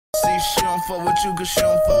See, she don't fuck with you cause she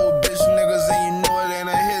don't fuck with bitch niggas, and you know it ain't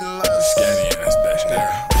a hidden love. Scanny ass bitch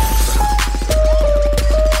there.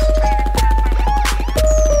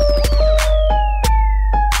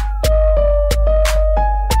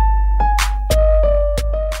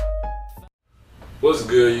 What's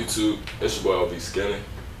good, YouTube? It's your boy LB Skinny.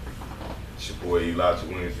 It's your boy Elijah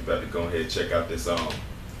Williams. You better go ahead and check out this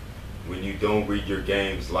When You Don't Read Your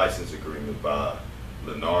Games license agreement by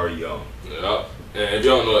Lennar Young. Yeah, and if you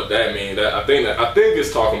don't know what that means, I think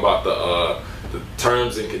it's talking about the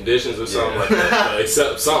terms and conditions or something like that.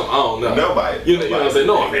 Except something, I don't know. Nobody. You know what I'm saying?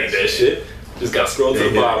 No one made that shit. Just got scrolled to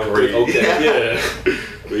the bottom. Okay, yeah.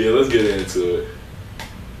 But yeah, let's get into it.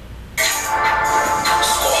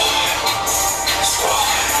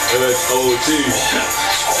 LXOG.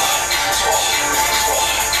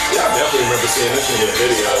 Yeah, I definitely remember seeing this in the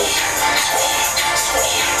videos.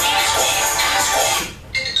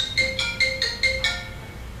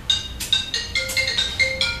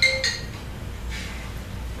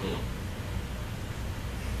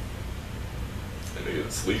 And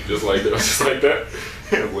nigga sleep just like that, just like that.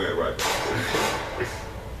 Went right back.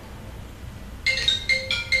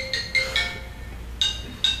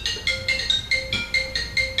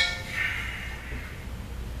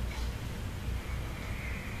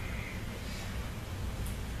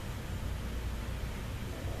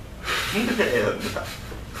 Hell no.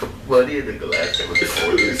 What is the glass of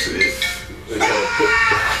this is? What,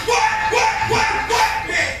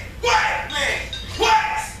 man?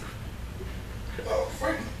 What? Oh,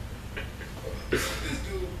 Frank. This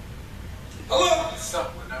dude. Hello? What's up,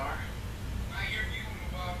 Lennar? I hear you,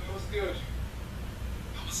 Bob. What's good with you?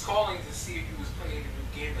 I was calling to see if you was playing the new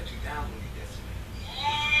game that you downloaded yesterday.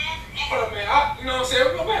 Hold up, man. You know what I'm saying?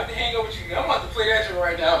 I'm gonna have to hang up with you, man. I'm about to play that shit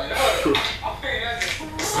right now, man. I'll play that shit.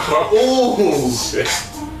 Ooh! Shit.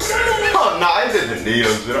 Oh, nah, it's in the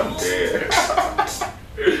needles, but I'm dead.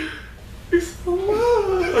 It's so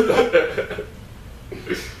loud.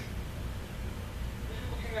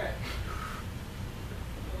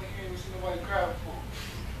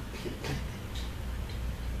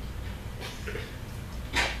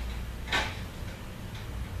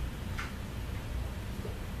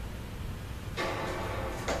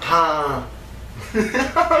 Huh? Wait,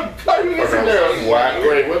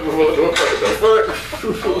 what the fuck?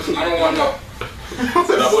 I don't want to know.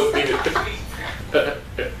 Said I wasn't even.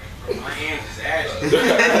 My hands is ashy. Yo,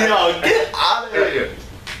 get out of here.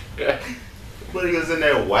 But he was in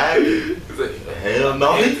there wagging. Hell no,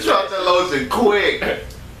 he dropped that lotion quick. I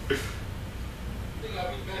think I'll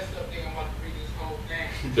be messed up thinking I'm about to read this whole thing.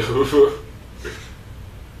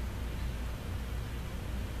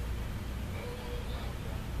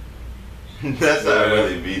 That's how it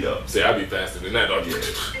really be though. See, I be faster than that, dog.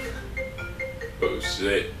 Oh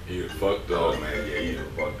shit, you fucked up. Oh man, yeah, you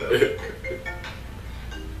done fucked up. Yo, hey,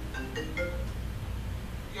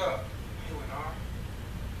 Lennar.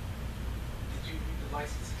 Did you read the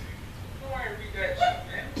license agreement? No, I didn't read that shit,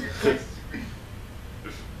 man. Read the license agreement.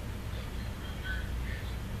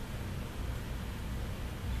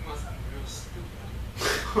 You must be real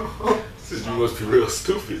stupid. Says you must be real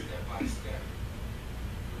stupid. Step by step.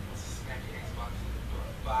 You must smack your Xbox in the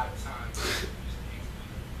butt 5 times. Use the Xbox.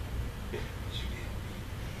 But you didn't read.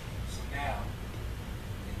 So now,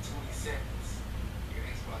 in 20 seconds, your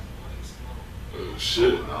Xbox will explode. Oh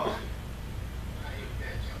shit. No. I hate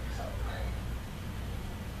that jump.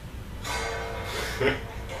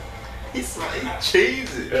 He's like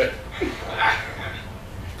cheesy.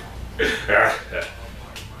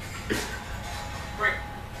 Break.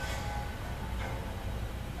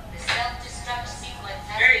 The self-destruct sequence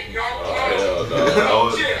has Hey, been yo, Oh hell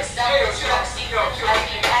no. chill. The self-destruct sequence has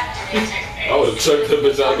been activated. I would have chucked that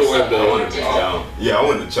bitch out the I wanted window. to down. Yeah, I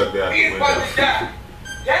wanted to chuck that out He the is about to window. die.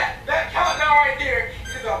 That countdown right there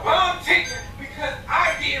is a bomb ticking because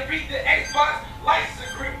I didn't read the Xbox license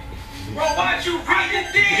agreement. Bro, why don't you read the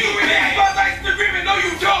thing? You read the Xbox license agreement? No,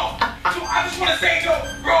 you don't. So I just want to say, yo,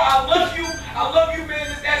 bro, I love you, man.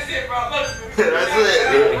 That's it, bro. I love you, man. That's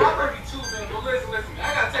it. I love you too, man. But listen, man.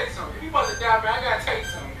 I gotta tell you something. If you about to die, man, I gotta tell you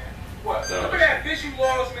something, man. What? No. Remember that fish you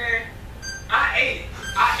lost, man? I ate it.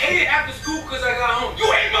 I ate it after school because I got home. You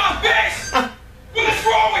ate my fish! What's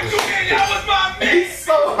wrong with you, man? That was my He's fish!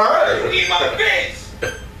 so hurt. You eat my fish!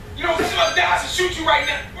 You know, if I'm about to die, I should shoot you right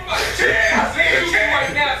now. I'm about to chill. I said shoot you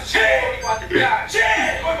right now. Chill. I'm about to die. Chill.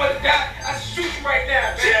 I'm about to die. I should shoot you right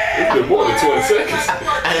now, man. It's been more than 20 seconds.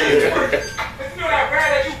 But you know that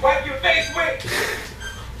rag that you wipe your face with?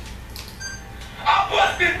 I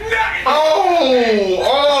busted nothing!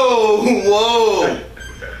 Oh, whoa.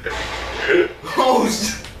 Oh,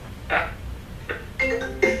 shit.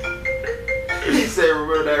 He said,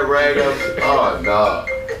 remember that that rag up. Oh no.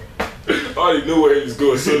 I already knew where he was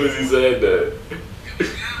going as soon as he said that.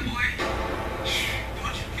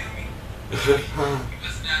 Don't you kill me. You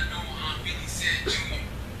must not know Billy said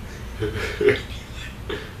Junior.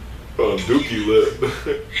 Dookie lip.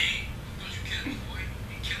 Hey, don't you kill me, boy.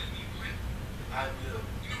 You killing me, boy. I will.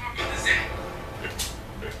 You know my brother's at.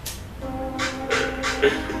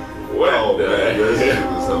 What Oh the man, that heck?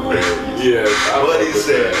 shit was hilarious. Yeah, What he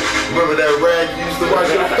said. Remember that rag you used to wash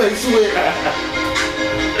your face with?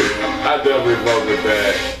 I definitely fuck with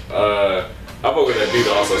that. I fuck with that beat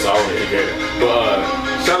also, so I don't really get it. But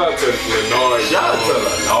shout out to Lenard. Shout out to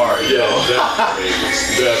Lenard, Yeah,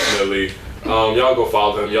 yo. definitely. Y'all go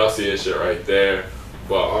follow him. Y'all see his shit right there.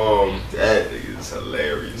 But That nigga is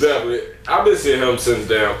hilarious. definitely, I've been seeing him since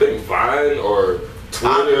I think Vine or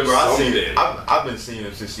Twitter. I've been seeing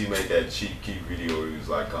him since he made that Chief Keef video. He was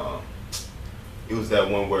like, it was that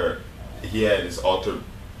one where he had his alter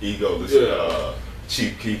ego,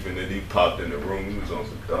 Chief Keef, and then he popped in the room. He was on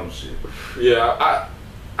some dumb shit. Yeah,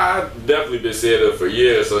 I definitely been seeing him for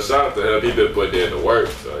years. So shout out to him. He been putting in the work.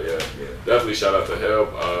 So yeah, definitely shout out to him.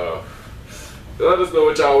 Let us know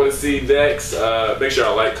what y'all want to see next. Make sure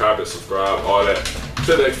y'all like, comment, subscribe, all that.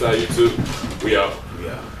 Till next time, YouTube. We out.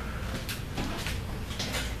 Yeah.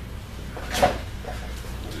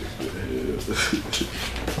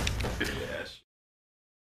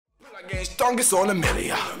 I gained strongest on the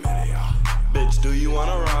million. Bitch, do you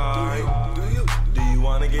wanna ride? Do you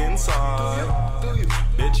wanna get inside?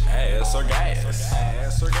 Bitch, ass or gas?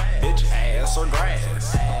 Bitch, ass or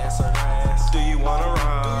grass?